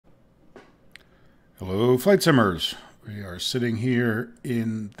Hello, flight simmers. We are sitting here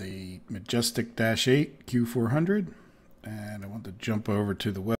in the Majestic -8 Q400, and I want to jump over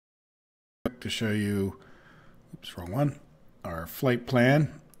to the web to show you, oops, wrong one. Our flight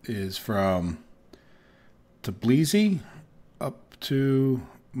plan is from Tbilisi up to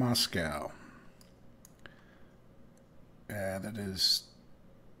Moscow. And it is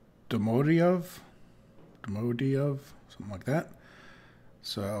Domodiev, something like that.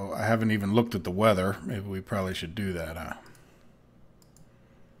 So I haven't even looked at the weather. Maybe we probably should do that, huh?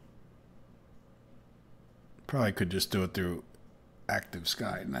 Probably could just do it through Active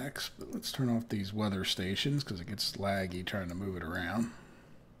Sky next, but let's turn off these weather stations because it gets laggy trying to move it around.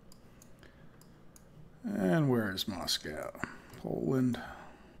 And where is Moscow? Poland.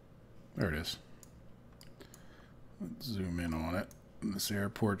 There it is. Let's zoom in on it. And this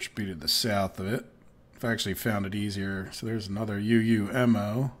airport should be to the south of it. I've actually found it easier. So there's another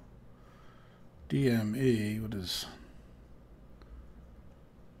UUMO. DME. What is...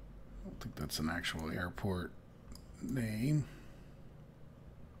 I don't think that's an actual airport name.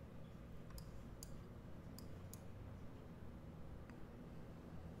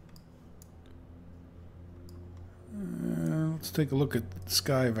 Let's take a look at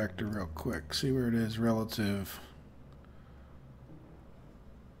Sky Vector real quick. See where it is relative.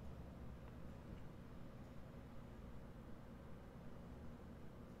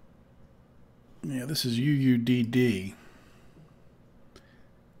 Yeah, this is UUDD.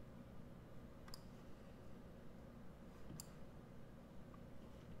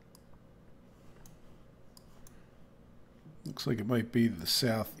 Looks like it might be the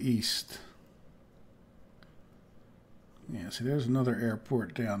southeast. Yeah, see, there's another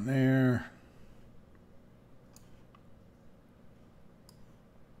airport down there.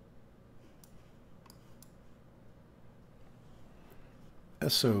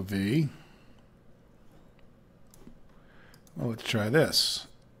 SOV. Well, let's try this.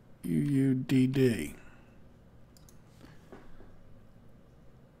 UUDD.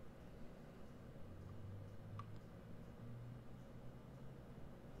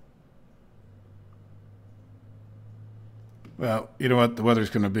 Well, you know what the weather's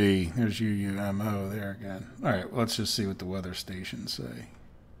going to be. There's UUMO there again. All right, well, let's just see what the weather stations say.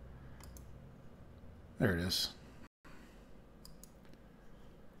 There it is.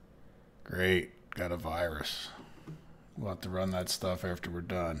 Great. Got a virus. We'll have to run that stuff after we're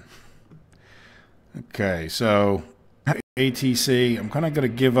done. Okay, so ATC, I'm kind of going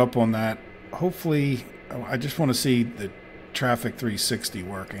to give up on that. Hopefully, I just want to see the traffic 360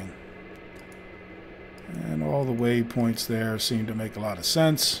 working. And all the waypoints there seem to make a lot of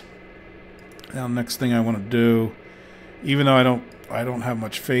sense. Now, next thing I want to do, even though I don't have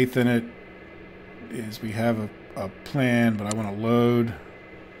much faith in it, is we have a plan, but I want to load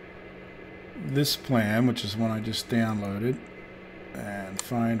this plan, which is one I just downloaded, and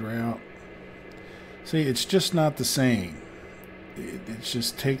find route. See, it's just not the same. It's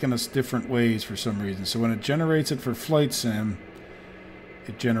just taking us different ways for some reason. So when it generates it for Flight Sim,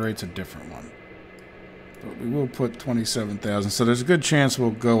 it generates a different one. But we will put 27,000. So there's a good chance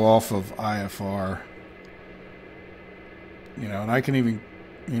we'll go off of IFR. You know, and I can even,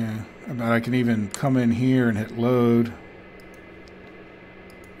 yeah, I can even come in here and hit load,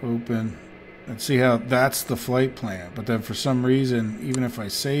 open. And see how that's the flight plan. But then for some reason, even if I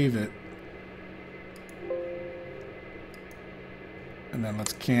save it, and then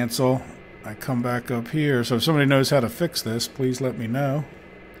let's cancel, I come back up here. So if somebody knows how to fix this, please let me know.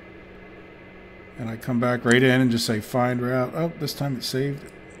 And I come back right in and just say find route. Oh, this time it saved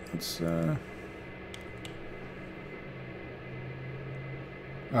it. Let's, oh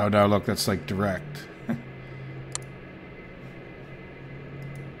no, look, that's like direct.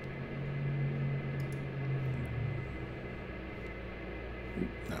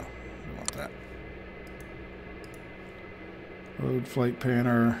 Load flight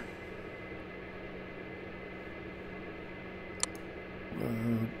planner.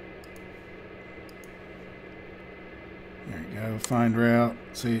 Load. There you go. Find route.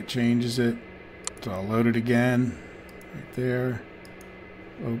 See, it changes it. So I'll load it again. Right there.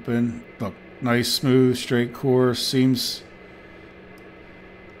 Open. Look, nice, smooth, straight course. Seems,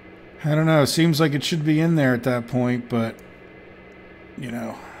 I don't know. Seems like it should be in there at that point, but, you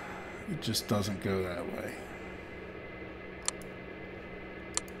know, it just doesn't go that way.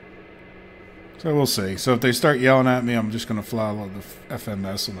 So we'll see. So if they start yelling at me, I'm just going to follow the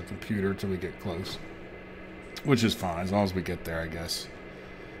FMS on the computer until we get close. Which is fine, as long as we get there, I guess.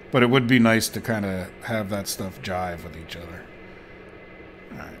 But it would be nice to kind of have that stuff jive with each other.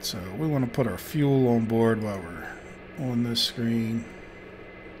 Alright, so we want to put our fuel on board while we're on this screen.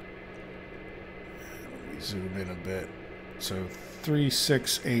 zoom in a bit. So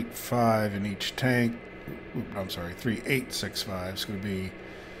 3685 in each tank. I'm sorry, 3865 is going to be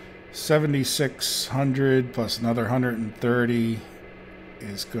 7600 plus another 130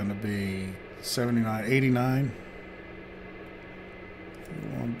 is going to be 89.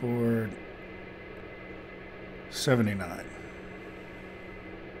 On board 79.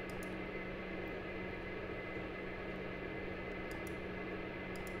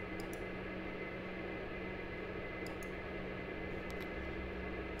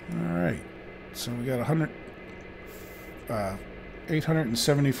 All right, so we got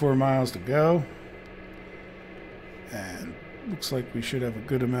 874 miles to go, and looks like we should have a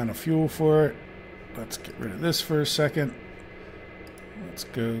good amount of fuel for it. Let's get rid of this for a second. Let's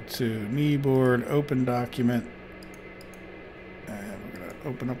go to kneeboard, open document, and we're going to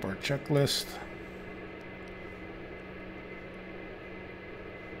open up our checklist.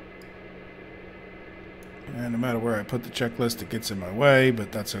 And no matter where I put the checklist, it gets in my way,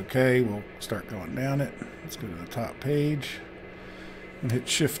 but that's okay. We'll start going down it. Let's go to the top page and hit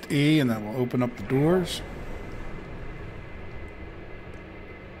Shift E, and that will open up the doors.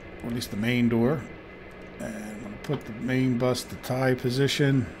 Or at least the main door. And I'm going to put the main bus to tie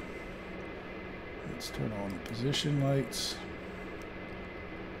position. Let's turn on the position lights.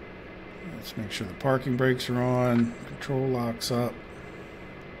 Let's make sure the parking brakes are on. Control locks up.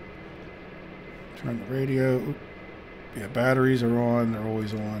 Turn the radio. Yeah, batteries are on. They're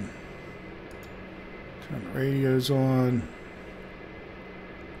always on. Turn the radios on.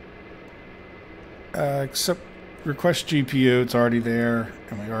 Except request GPU. It's already there.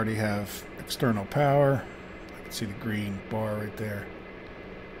 And we already have external power. I can see the green bar right there.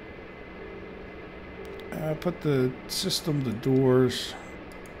 Put the system to doors.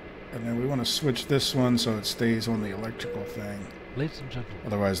 And then we want to switch this one so it stays on the electrical thing. Ladies and gentlemen,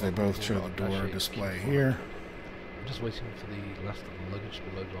 otherwise they both show the door display here. I'm just waiting for the last of the luggage to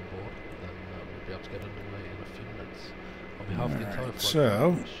be loaded on board, and then we'll be able to get underway in a few minutes. On behalf of the entire flight,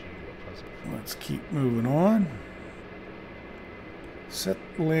 so let's keep moving on. Set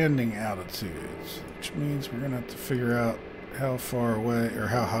landing altitudes, which means we're going to have to figure out how far away or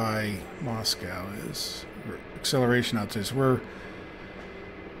how high Moscow is. Acceleration altitudes. We're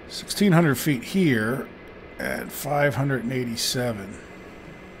 1,600 feet here at 587.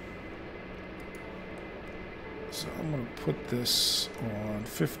 So I'm going to put this on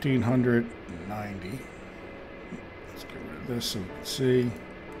 1,590. Let's get rid of this so we can see.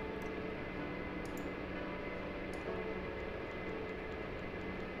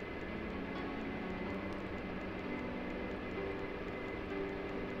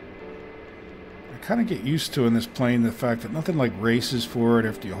 I kind of get used to in this plane the fact that nothing like races forward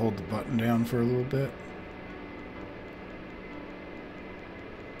after you hold the button down for a little bit.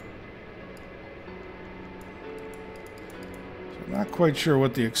 So I'm not quite sure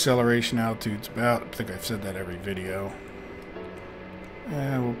what the acceleration altitude's about. I think I've said that every video.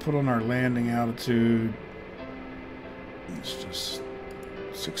 And we'll put on our landing altitude. It's just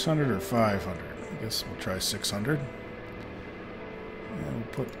 600 or 500. I guess we'll try 600. And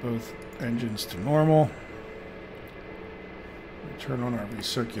we'll put both engines to normal. We'll turn on our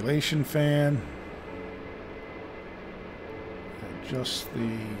recirculation fan. Adjust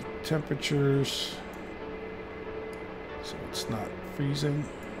the temperatures so it's not freezing.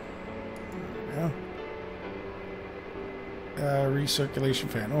 There we go. Recirculation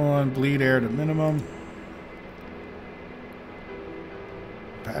fan on. Bleed air to minimum.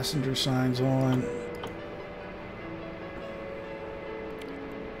 Passenger signs on.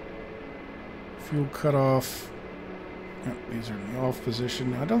 Fuel cutoff. Yep, these are in the off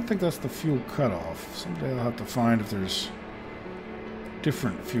position. I don't think that's the fuel cutoff. Someday I'll have to find if there's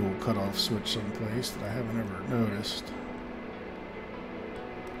different fuel cutoff switch someplace that I haven't ever noticed.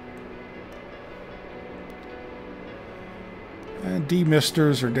 And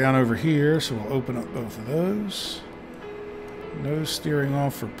demisters are down over here, so we'll open up both of those. Nose steering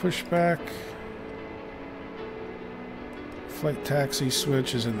off for pushback. Flight taxi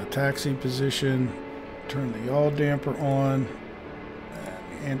switch is in the taxi position. Turn the yaw damper on.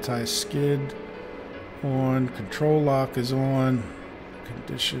 Anti-skid on. Control lock is on.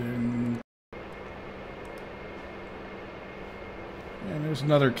 Condition. And there's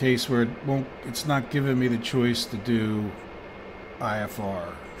another case where it's not giving me the choice to do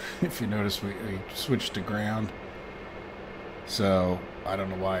IFR. If you notice, we switched to ground. So I don't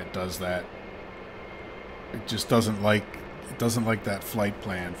know why it does that. It just doesn't like that flight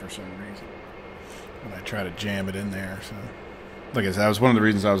plan for some reason when I try to jam it in there. So, like I said, that was one of the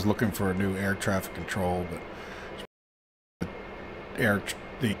reasons I was looking for a new air traffic control, but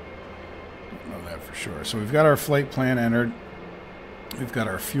the Don't know that for sure. So we've got our flight plan entered. We've got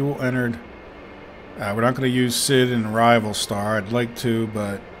our fuel entered. We're not going to use SID and Rival Star. I'd like to,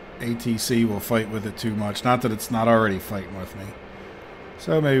 but ATC will fight with it too much. Not that it's not already fighting with me.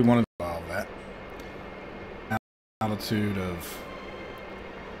 So maybe want to involve that. Altitude of,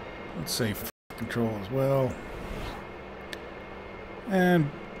 let's say, control as well. And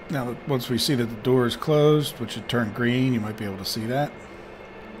now once we see that the door is closed, which should turn green, you might be able to see that.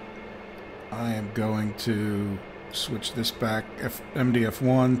 I am going to switch this back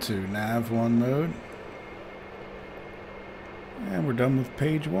MDF1 to NAV1 mode. And we're done with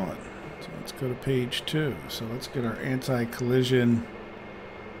page 1. So let's go to page 2. So let's get our anti-collision.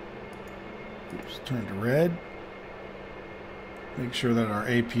 Oops, turn to red. Make sure that our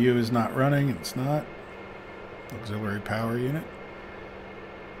APU is not running. It's not. Auxiliary power unit.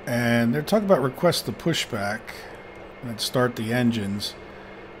 And they're talking about request the pushback and start the engines.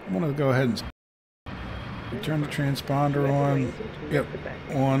 I'm going to go ahead and turn the transponder on. Yep,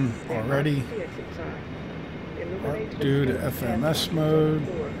 on already. Due to FMS mode.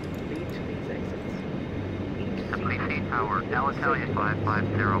 Tbilisi Tower, Alitalia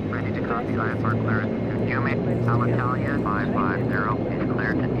 550, ready to copy IFR clearance. Yome, Alitalia 550 is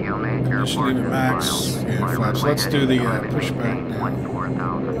cleared to Yome Airport. Max, yeah, flaps. Let's do the pushback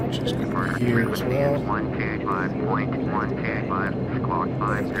now, which is going to be here as well. 125.125, squawk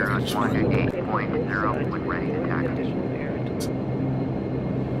 5018.0 when ready to taxi.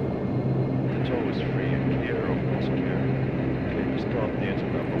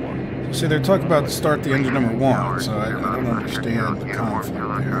 See, they're talking about start the engine number 1, so I don't understand the conflict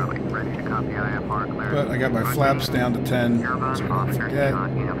there. But I got my flaps down to 10, so I don't forget. I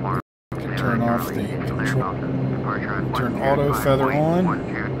can turn off the control. Turn auto feather on,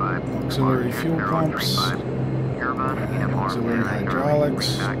 auxiliary fuel pumps, and auxiliary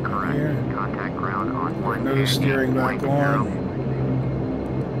hydraulics here. Nose steering back on.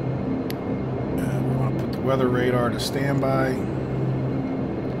 And we want to put the weather radar to standby.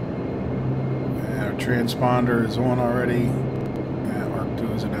 Transponder is on already.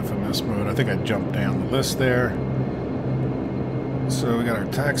 ARC2 is in FMS mode. I think I jumped down the list there. So we got our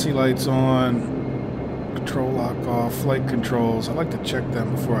taxi lights on, control lock off, flight controls. I like to check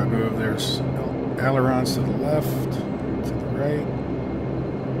them before I move. There's ailerons to the left, to the right.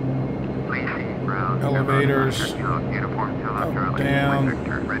 Elevators, up, down,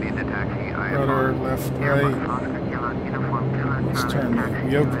 rudder, left, right. Let's turn the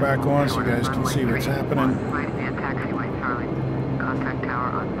yoke back on so you guys can see what's happening.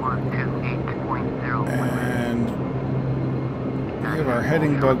 And we have our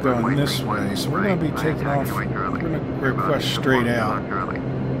heading bug going this way, so we're going to be taking off. We're going to request straight out.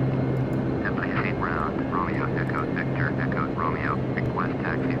 Romeo, Echo, Victor, Echo, Romeo, request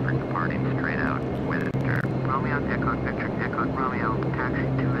taxi for departing straight out with Romeo, Echo, Victor, Echo, Romeo, taxi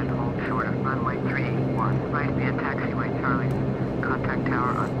to and hold short of runway 31, right via taxiway Charlie. Contact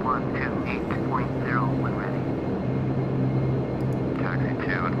tower on 128.0 when ready. Taxi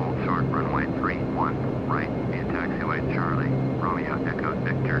 2 and hold short runway 31, right via taxiway Charlie. Romeo, Echo,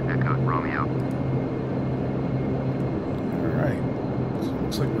 Victor, Echo, Romeo. Alright. So it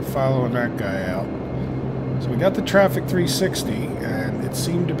looks like we're following that guy out. So we got the traffic 360, and it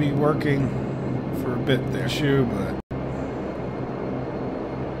seemed to be working for a bit there, but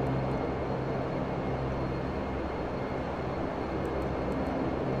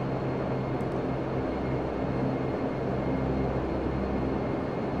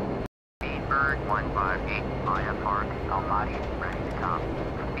Speedbird 158, IFR Almaty, ready to come.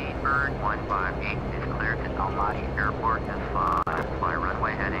 Speedbird 158 is cleared to Almaty Airport and fly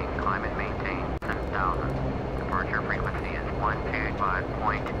runway heading, climb and maintain 10,000. Departure frequency is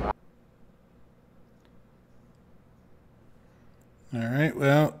 125.1. alright,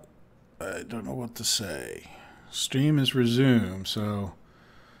 well, I don't know what to say. Stream is resumed, so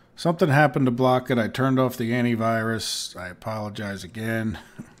something happened to block it. I turned off the antivirus. I apologize again.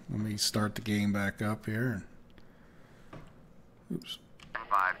 Let me start the game back up here. Oops.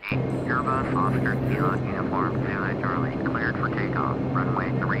 58, Airbus Oscar Kilo Uniform Sierra Charlie, cleared for takeoff.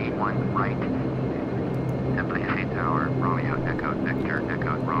 Runway 31 right. Tbilisi Tower, Romeo, Echo, Victor,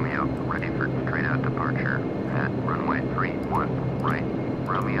 Echo, Romeo, ready for straight out departure at runway 31 right.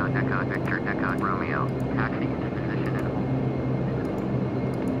 Romeo, Echo, Victor, Echo, Romeo, taxi into position and hold.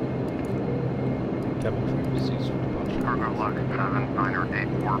 Cabin crew cease for departure. Cargo Lux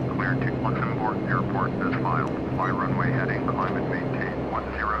 7984, cleared to Luxembourg Airport as filed. Fly runway heading, climb and maintain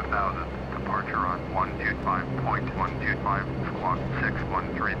 10,000. Departure on 125.125, squawk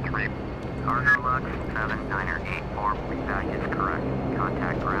 6133. Cargo Lux 7984, feedback is correct.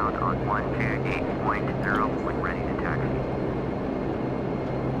 Contact ground on 128.0, when ready to taxi.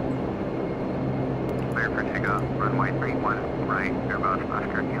 Clear for takeoff, runway 31, right, Airbus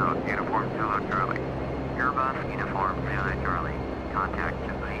Oscar Kilo, Uniform Zulu Charlie. Airbus Uniform Zulu Charlie, contact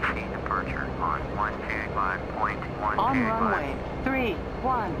Tbilisi departure on 125.125. On runway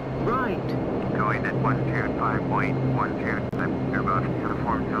 31, right. Going at 125.125, Airbus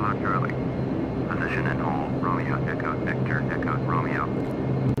Uniform Zulu Charlie. Position and hold, Romeo Echo Victor Echo Romeo.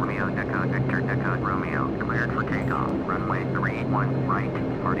 Romeo Echo Victor Echo Romeo, cleared for takeoff, runway 31 right,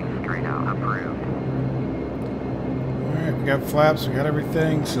 departing straight out, approved. Alright, we got flaps, we got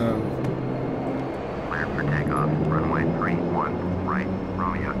everything, so... Cleared for takeoff, runway 31 right,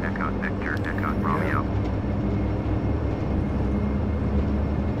 Romeo Echo Victor Echo Romeo.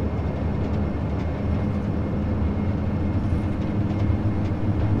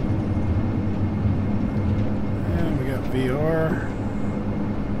 And we got VR.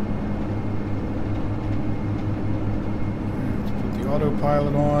 Let's put the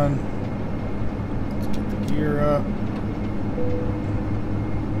autopilot on. Let's get the gear up.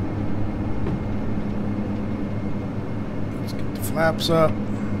 Let's get the flaps up.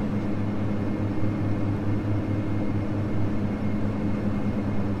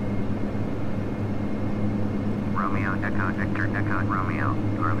 Romeo Echo Victor Echo Romeo,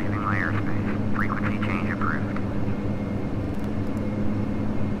 you are leaving my airspace. Frequency change approved.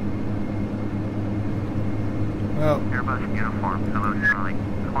 Well, Airbus Uniform, hello Charlie.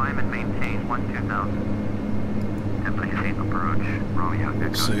 Climb and maintain 12000. Tbilisi approach, Romeo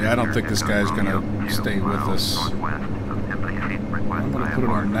Echo. see, I don't think this guy's gonna stay with us. Northwest of Tbilisi, request I'm gonna put it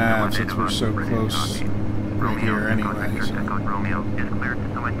on nav since we're so close right here anyway. So Romeo is cleared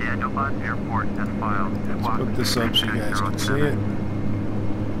to Majestic Airport as filed. let's put this up so you guys can see it.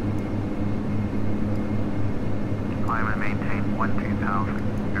 Climb and maintain 12000.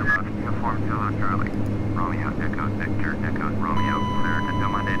 Airbus Uniform Zulu Charlie. Romeo Echo Victor Echo Romeo cleared to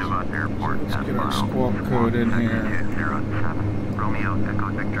Majestic Airport Let's as get our filed. squawk code in here. 207. Romeo Echo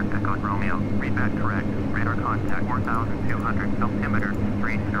Victor Echo Romeo. Read back correct. Radar contact 4200. Altimeter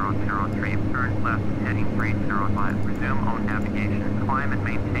 3003. Turn left heading 305. Resume on navigation. Climb and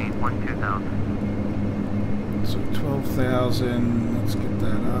maintain 12000. So 12,000. Let's get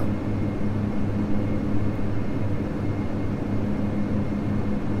that up.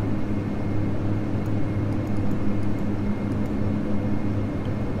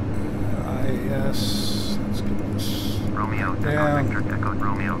 IAS. Let's get this Romeo Echo down. Victor Echo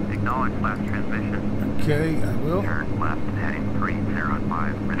Romeo. Acknowledge last transmission. Okay, I will. Turn left heading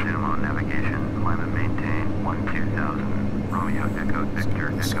 305. Resume on navigation. Climb and maintain 12000. Romeo Echo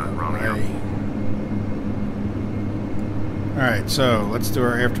Victor Echo Romeo. Alright, so let's do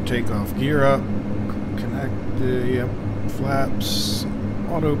our after takeoff gear up. Connect the yep, flaps.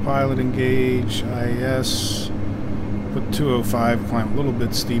 Autopilot engage. IAS. Put 205, climb a little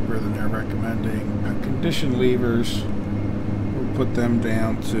bit steeper than they're recommending. Condition levers. We'll put them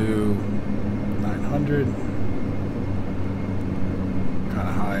down to 900. Kind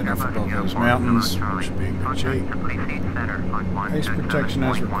of high enough above those mountains. Should be in good shape. Ice protection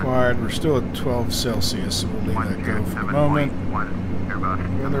as required. We're still at 12 Celsius, so we'll leave that go for the moment.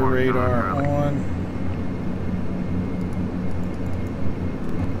 Weather radar on.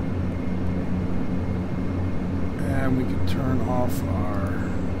 And we can turn off our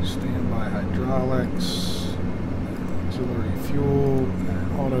standby hydraulics, auxiliary fuel,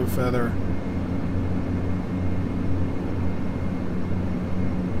 and auto feather.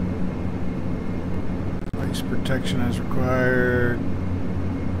 Ice protection as required.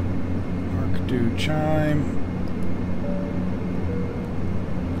 Arc-do chime.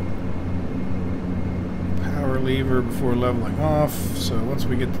 Power lever before leveling off. So once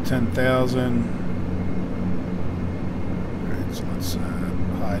we get to 10,000, alright, so let's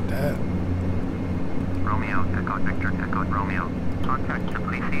hide that. Romeo Echo Victor Echo Romeo. Contact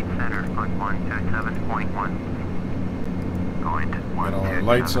Tbilisi Center on 127.1. Going to Got all our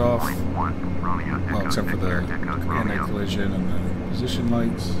lights off. 127.1. Romeo Echo Well, except for the Victor Echo Romeo. anti-collision and the position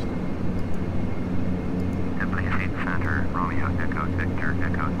lights. Tbilisi Center, Romeo Echo Victor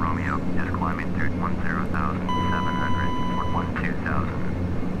Echo Romeo is climbing through 10,700 for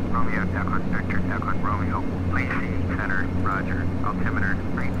 12,000. Romeo Echo Victor Echo Romeo, Tbilisi Center, Roger. Altimeter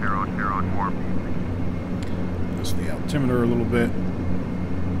 3004. Just the altimeter a little bit.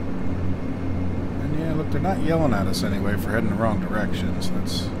 And yeah, look, they're not yelling at us anyway for heading the wrong direction, so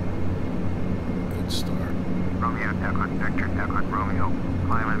that's a good start. Romeo Echo Victor Echo Romeo,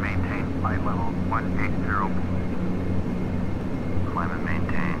 climb and maintain flight level 180. Climb and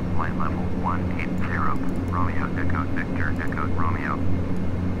maintain flight level 180. Romeo Echo Victor Echo Romeo.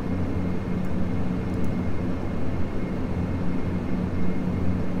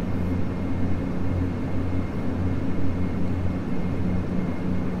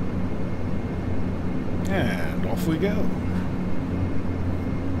 go.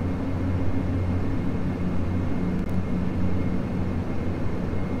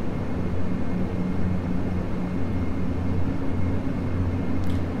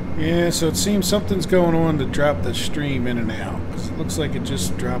 Yeah, so it seems something's going on to drop the stream in and out, because it looks like it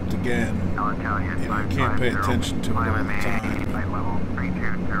just dropped again. And I can't pay attention to it all the time.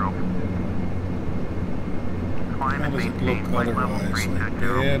 How does it look otherwise? Like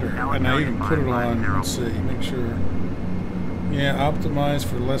bad? And I even put it on, let's see, make sure. Yeah, optimized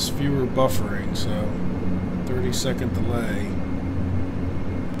for fewer buffering, so 30-second delay.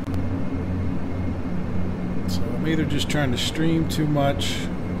 So I'm either just trying to stream too much,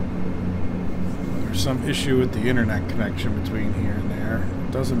 there's some issue with the internet connection between here and there.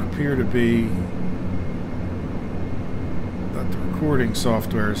 It doesn't appear to be that the recording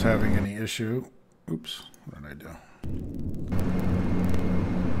software is having any issue. Oops, what did I do?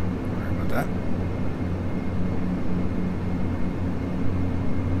 Sorry about that.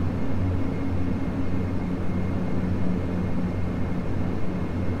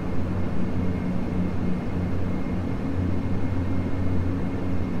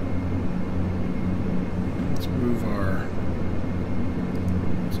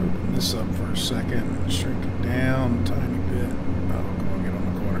 This up for a second and shrink it down a tiny bit. Oh, come on, get on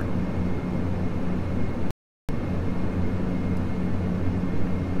the corner.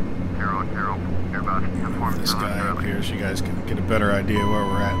 Move this guy up here so you guys can get a better idea where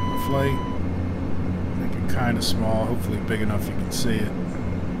we're at in the flight. Make it kind of small, hopefully big enough you can see it.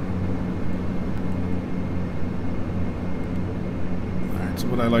 Alright, so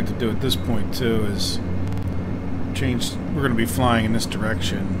what I like to do at this point too is change. We're going to be flying in this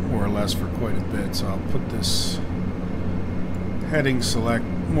direction more or less for quite a bit, so I'll put this heading select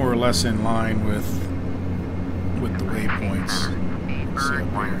more or less in line with the waypoints.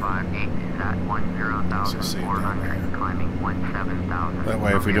 So see it down there. That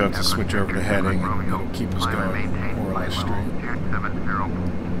way if we do have to switch over to heading, it'll keep us going more or less straight.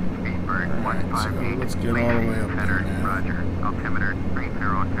 Alright, so let's get all the way up there now.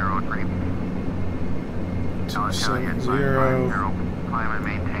 270.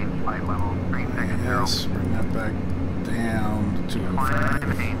 Yes, bring that back down to 205.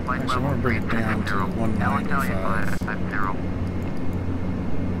 Actually, I want to bring it down to 195.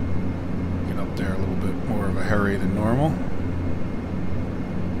 Get up there a little bit more of a hurry than normal.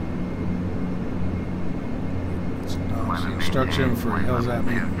 Let's acknowledge the instruction for yells at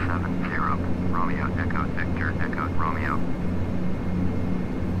me. Romeo, Echo, Victor, Echo, Romeo.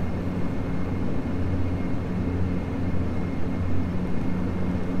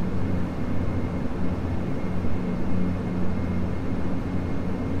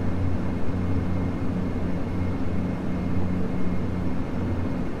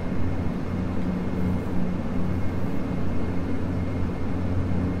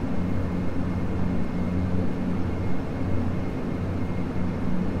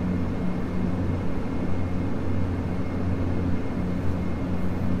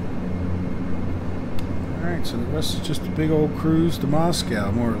 So the rest is just a big old cruise to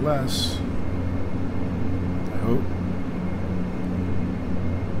Moscow, more or less. I hope.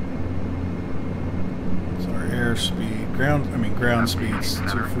 So our airspeed, ground speed's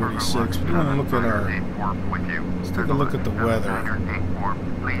 246. We want to look at our. Let's take a look at the weather. And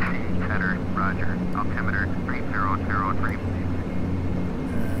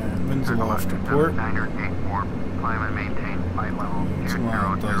winds aloft report. It's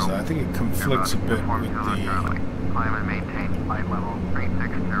why it does that. I think it conflicts a bit with the.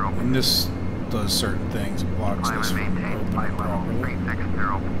 And this does certain things, it blocks this from opening properly.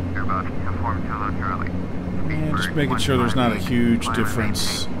 And just making sure there's not a huge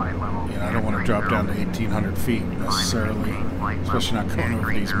difference. You know, I don't want to drop down to 1,800 feet necessarily, especially not going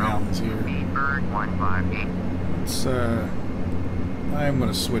over these mountains here. Let's, I am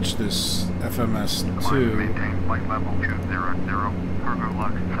going to switch this FMS2.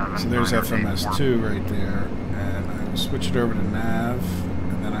 So there's FMS2 right there, and I will switch it over to nav,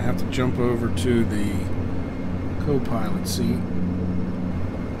 and then I have to jump over to the co-pilot seat.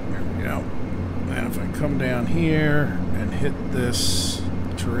 There we go. And if I come down here and hit this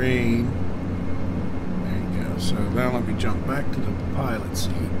terrain, there you go. So now let me jump back to the pilot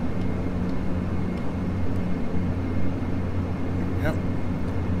seat. Yep.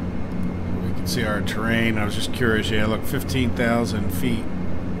 We can see our terrain. I was just curious. Yeah, look, 15,000 feet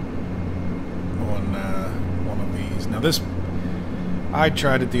on one of these. Now this, I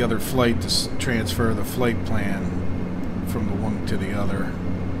tried at the other flight to transfer the flight plan from the one to the other,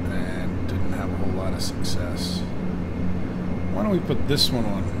 and didn't have a whole lot of success. Why don't we put this one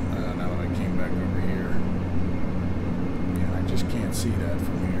on? Now that I came back over here. just can't see that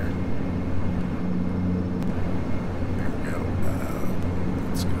from here. There we go.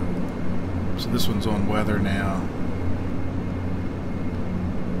 Let's go. So this one's on weather now.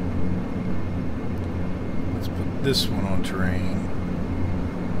 Let's put this one on terrain.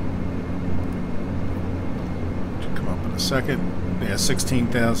 Should come up in a second. Yeah,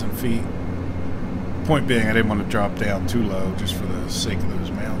 16,000 feet. Point being, I didn't want to drop down too low just for the sake of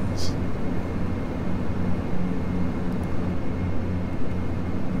those mountains.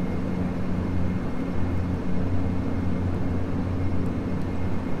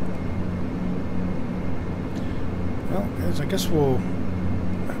 Well, guys, I guess we'll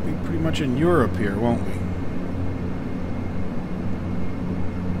be pretty much in Europe here, won't we?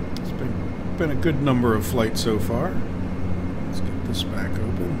 It's been a good number of flights so far. Let's get this back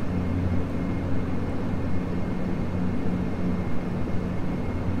open.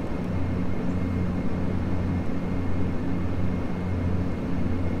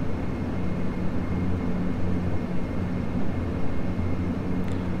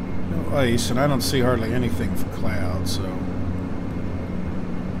 No ice, and I don't see hardly anything for clouds, so I'll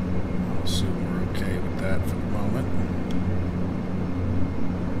assume we're okay with that for the moment.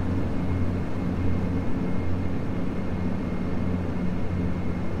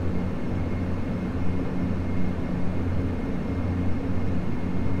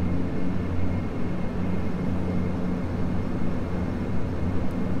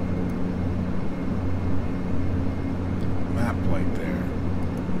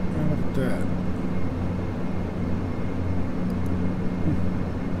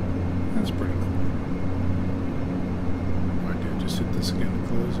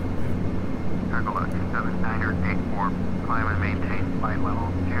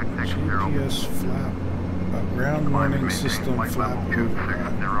 System flap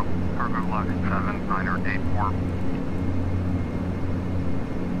over. Cargo lock 7984.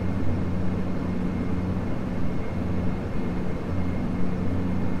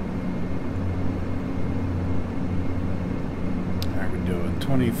 How are we doing?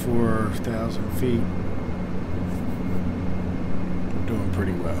 24,000 feet. We're doing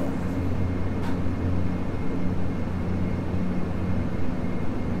pretty well.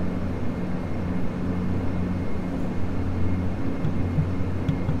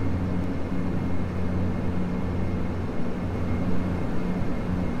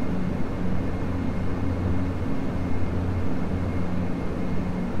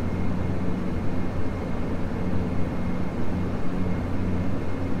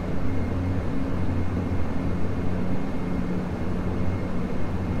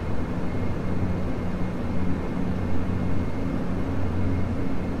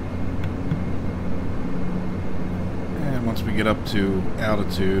 Once we get up to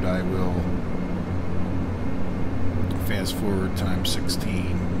altitude, I will fast forward times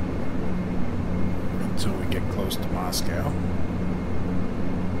 16 until we get close to Moscow.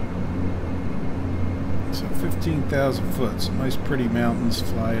 So 15,000 foot, some nice pretty mountains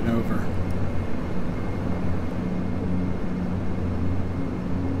flying over.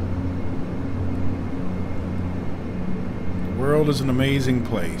 The world is an amazing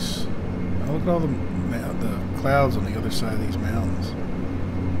place. Now look at all the clouds on the other side of these mountains.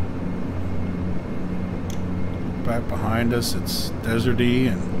 Back behind us, it's deserty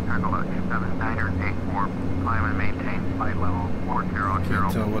and Cargo 7984. Climb and maintain flight level 400.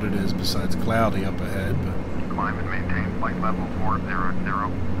 can't tell what it is besides cloudy up ahead. But Climb and maintain flight level 400.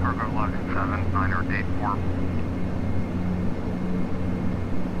 Cargo log 7984.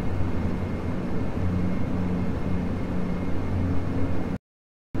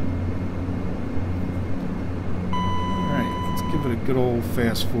 give it a good old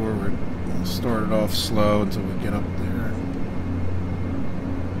fast forward. We'll start it off slow until we get up there.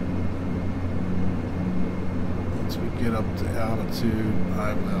 Once we get up to altitude,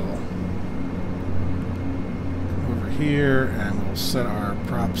 I will come over here and we'll set our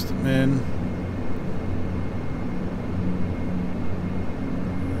props to min.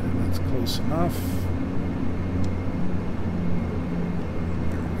 And that's close enough.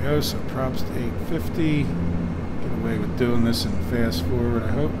 There we go, so props to 850. Way with doing this and fast forward, I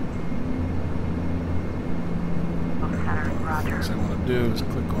hope. First thing I want to do is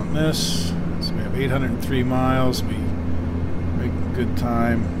click on this. So we have 803 miles. We make good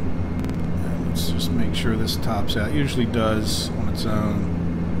time. And let's just make sure this tops out. It usually does on its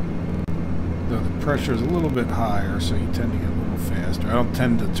own. Though the pressure is a little bit higher, so you tend to get a little faster. I don't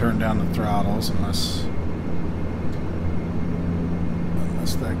tend to turn down the throttles unless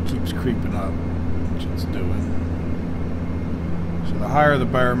that keeps creeping up, which it's doing. So the higher the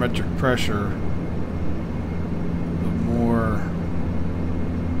barometric pressure, the more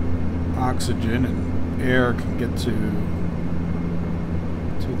oxygen and air can get to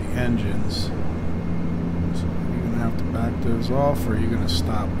the engines. So are you going to have to back those off, or are you going to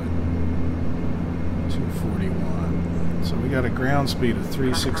stop at 241? So we got a ground speed of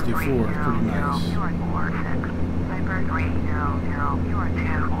 364. Pretty nice.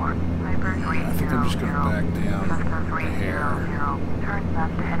 I think I'm just going to back down the hair.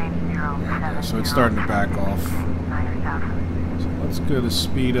 Okay, so it's starting to back off. So let's go to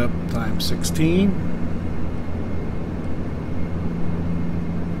speed up times 16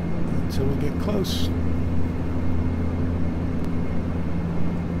 until we get close.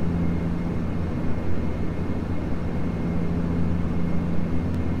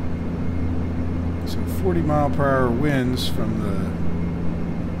 So 40-mile-per-hour winds from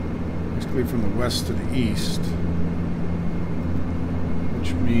basically from the west to the east,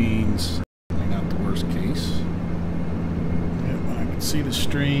 which means not the worst case. Yep, I can see the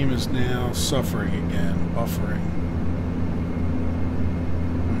stream is now suffering again, buffering.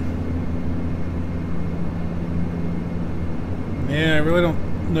 Yeah, I really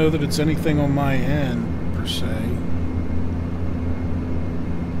don't know that it's anything on my end per se.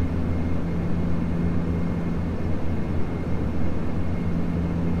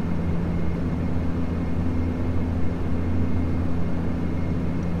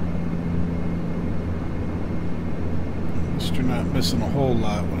 You're not missing a whole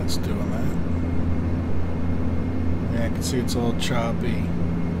lot when it's doing that. Yeah, I can see it's all choppy.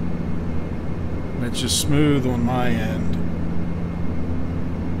 And it's just smooth on my end.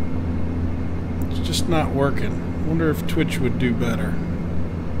 It's just not working. I wonder if Twitch would do better.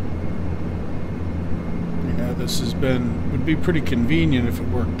 You know, this would be pretty convenient if it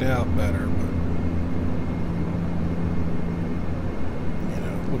worked out better, but you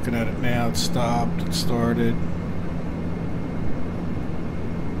know, looking at it now, it stopped, it started.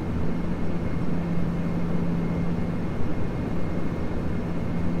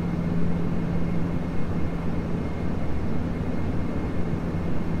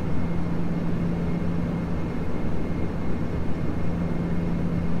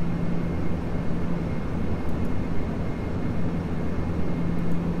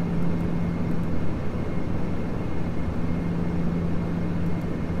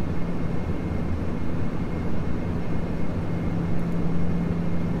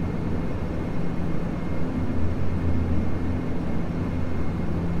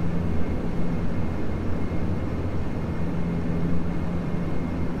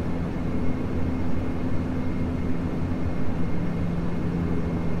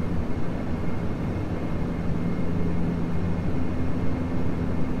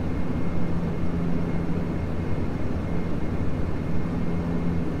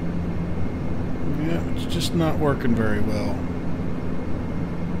 Just not working very well.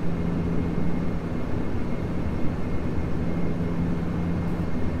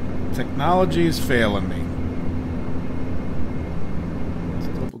 Technology is failing me. Let's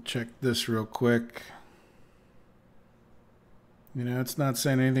double check this real quick. You know, it's not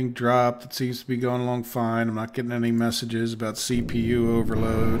saying anything dropped. It seems to be going along fine. I'm not getting any messages about CPU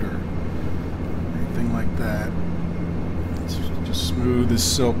overload or anything like that. It's just smooth as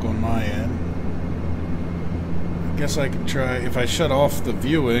silk on my end. I guess I could try, if I shut off the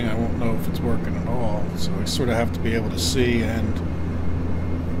viewing, I won't know if it's working at all. So I sort of have to be able to see and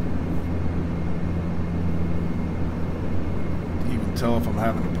even tell if I'm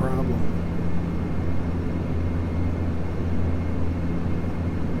having a problem.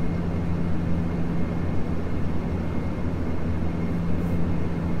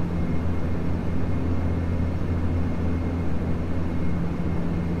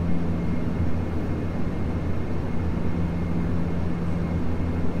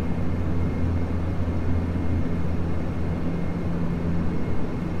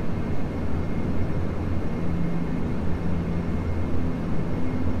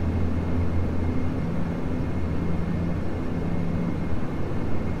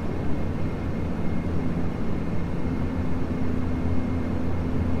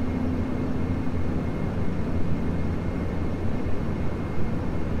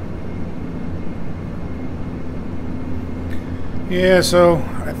 Yeah, so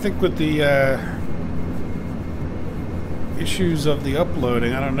I think with the issues of the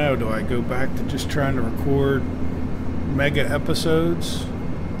uploading, I don't know, do I go back to just trying to record mega episodes?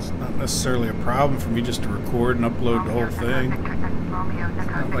 It's not necessarily a problem for me just to record and upload the whole thing. It's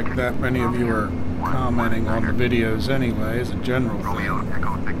not like that many of you are commenting on the videos anyway, as a general thing.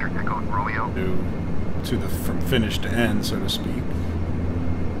 From finish to end, so to speak.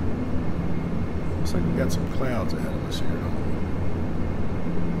 Looks like we got some clouds ahead of us here, don't we?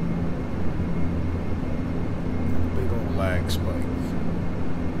 lag spike.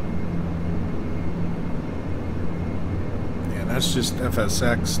 And that's just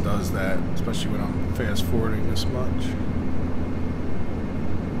FSX does that, especially when I'm fast forwarding this much.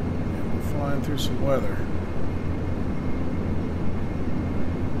 And we're flying through some weather.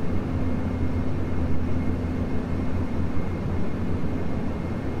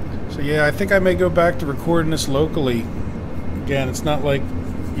 So yeah, I think I may go back to recording this locally. Again, it's not like,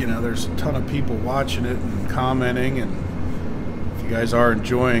 you know, there's a ton of people watching it and commenting, and if you guys are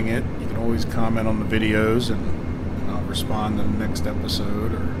enjoying it, you can always comment on the videos and I'll respond in the next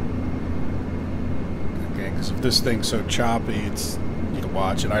episode. Or okay, because if this thing's so choppy, it's, you can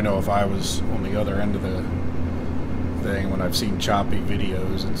watch it. I know if I was on the other end of the thing, when I've seen choppy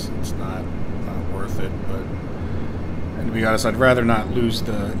videos, it's not worth it. But, and to be honest, I'd rather not lose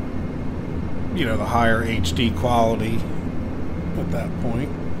the, you know, the higher HD quality at that point.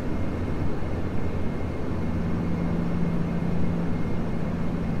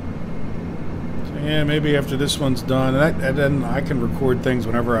 So yeah, maybe after this one's done, and then I can record things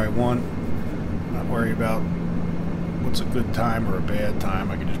whenever I want. Not worry about what's a good time or a bad time.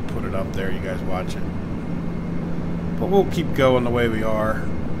 I can just put it up there, you guys watch it. But we'll keep going the way we are,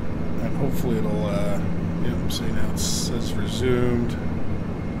 and hopefully it'll, you know, see now it says resumed.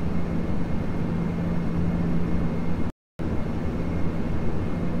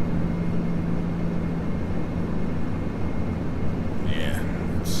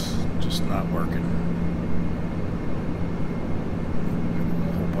 Not working.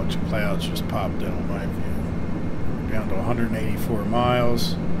 A whole bunch of clouds just popped in on my view. We're down to 184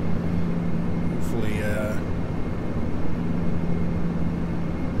 miles. Hopefully, and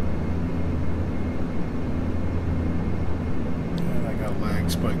I got a lag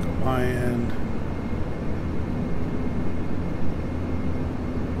spike on my end.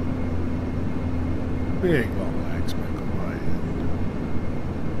 Big long lag spike on my end.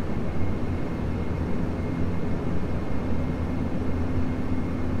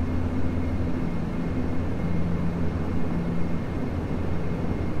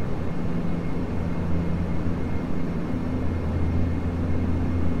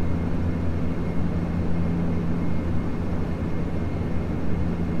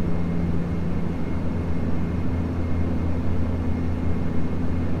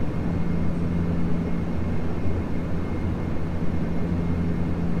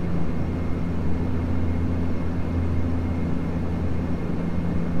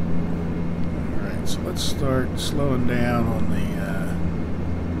 So let's start slowing down on the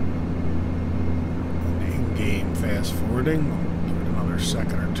in-game fast forwarding. Give it another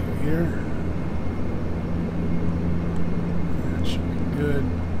second or two here. That should be good.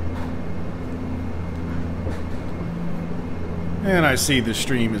 And I see the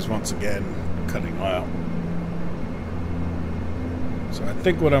stream is once again cutting out. So I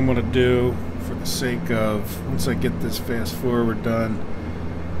think what I'm going to do, for the sake of, once I get this fast forward done,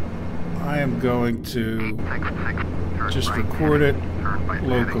 I am going to just record it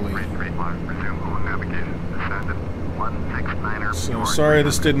locally. So sorry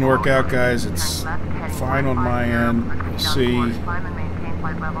this didn't work out, guys. It's fine on my end. You'll see.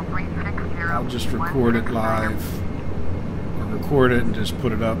 I'll just record it live, or record it and just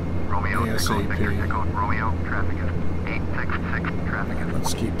put it up ASAP.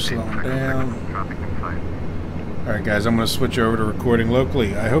 Let's keep slowing down. Alright guys, I'm going to switch over to recording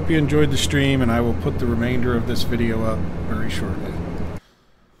locally. I hope you enjoyed the stream, and I will put the remainder of this video up very shortly, as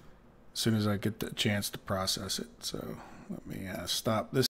soon as I get the chance to process it. So let me stop this.